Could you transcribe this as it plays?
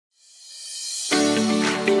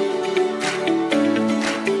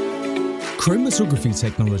Chromatography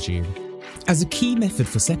technology, as a key method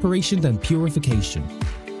for separation and purification,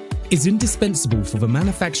 is indispensable for the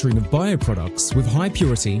manufacturing of bioproducts with high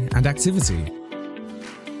purity and activity.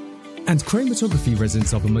 And chromatography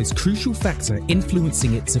resins are the most crucial factor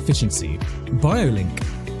influencing its efficiency. BioLink,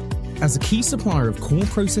 as a key supplier of core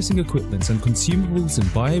processing equipment and consumables in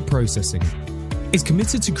bioprocessing, is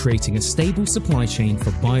committed to creating a stable supply chain for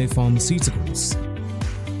biopharmaceuticals.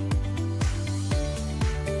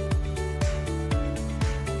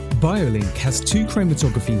 BioLink has 2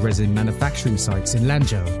 chromatography resin manufacturing sites in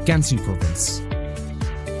Lanzhou, Gansu province.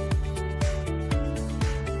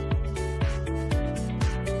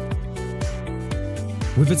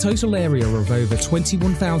 With a total area of over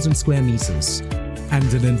 21,000 square meters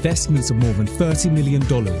and an investment of more than $30 million,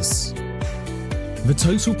 the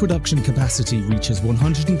total production capacity reaches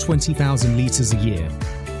 120,000 liters a year.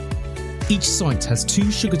 Each site has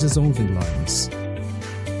 2 sugar dissolving lines.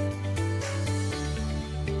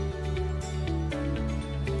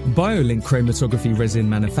 BioLink chromatography resin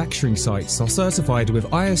manufacturing sites are certified with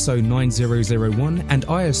ISO 9001 and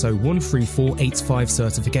ISO 13485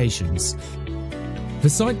 certifications. The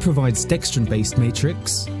site provides dextran-based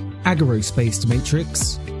matrix, agarose-based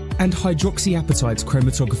matrix, and hydroxyapatite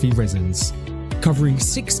chromatography resins, covering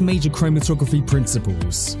 6 major chromatography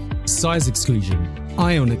principles: size exclusion,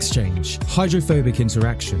 ion exchange, hydrophobic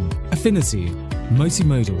interaction, affinity,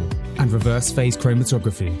 multimodal, and reverse phase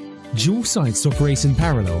chromatography. Dual sites operate in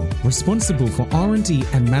parallel, responsible for R&D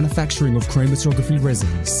and manufacturing of chromatography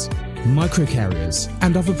resins, microcarriers,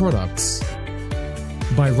 and other products.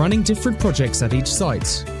 By running different projects at each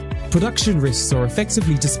site, production risks are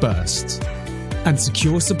effectively dispersed, and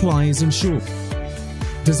secure supply is ensured.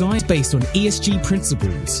 Designed based on ESG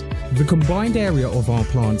principles, the combined area of our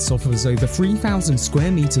plants offers over 3,000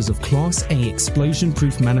 square meters of Class A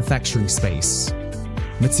explosion-proof manufacturing space.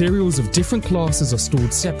 Materials of different classes are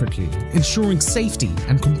stored separately, ensuring safety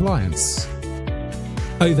and compliance.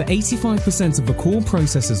 Over 85% of the core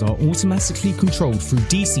processes are automatically controlled through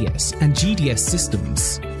DCS and GDS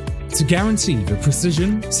systems to guarantee the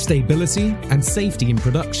precision, stability, and safety in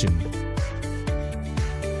production.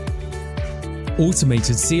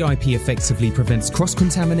 Automated CIP effectively prevents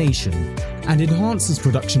cross-contamination and enhances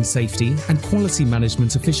production safety and quality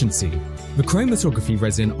management efficiency. The Chromatography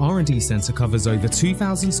Resin R&D Center covers over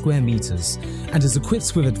 2,000 square meters and is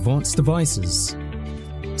equipped with advanced devices.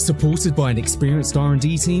 Supported by an experienced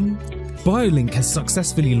R&D team, BioLink has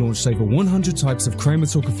successfully launched over 100 types of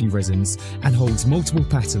chromatography resins and holds multiple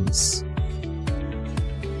patents.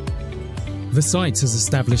 The site has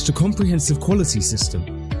established a comprehensive quality system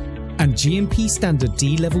and GMP standard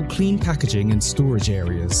D-level clean packaging and storage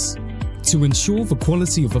areas to ensure the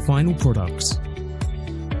quality of the final product.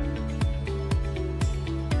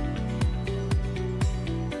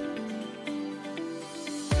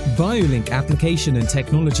 BioLink Application and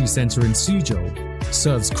Technology Center in Suzhou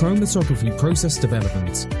serves chromatography process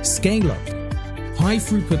development, scale-up,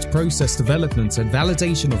 high-throughput process development and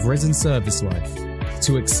validation of resin service life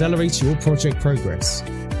to accelerate your project progress.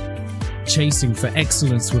 Chasing for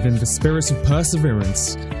excellence within the spirit of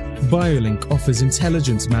perseverance, BioLink offers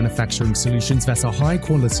intelligent manufacturing solutions that are high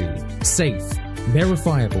quality, safe,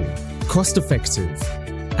 verifiable, cost-effective,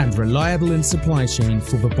 and reliable in supply chain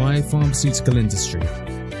for the biopharmaceutical industry.